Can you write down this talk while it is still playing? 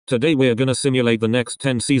Today we're gonna simulate the next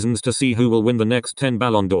 10 seasons to see who will win the next 10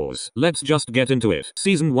 Ballon d'Ors. Let's just get into it.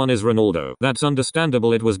 Season 1 is Ronaldo. That's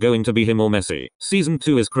understandable, it was going to be him or Messi. Season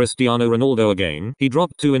 2 is Cristiano Ronaldo again. He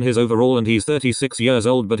dropped 2 in his overall and he's 36 years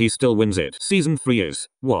old but he still wins it. Season 3 is,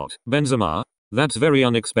 what? Benzema? That's very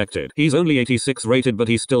unexpected. He's only 86 rated but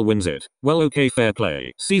he still wins it. Well, okay, fair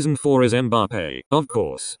play. Season 4 is Mbappe. Of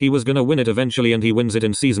course. He was gonna win it eventually and he wins it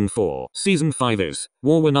in Season 4. Season 5 is,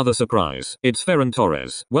 whoa, another surprise. It's Ferran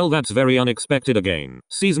Torres. Well, that's very unexpected again.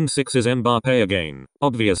 Season 6 is Mbappe again.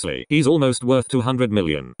 Obviously. He's almost worth 200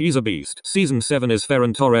 million. He's a beast. Season 7 is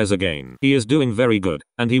Ferran Torres again. He is doing very good.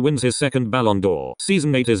 And he wins his second Ballon d'Or.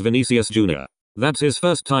 Season 8 is Vinicius Jr. That's his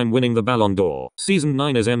first time winning the Ballon d'Or. Season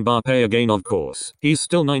 9 is Mbappe again, of course. He's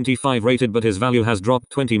still 95 rated but his value has dropped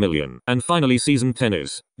 20 million. And finally Season 10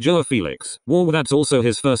 is Joao Felix. Whoa, that's also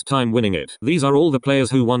his first time winning it. These are all the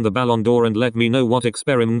players who won the Ballon d'Or, and let me know what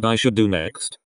experiment I should do next.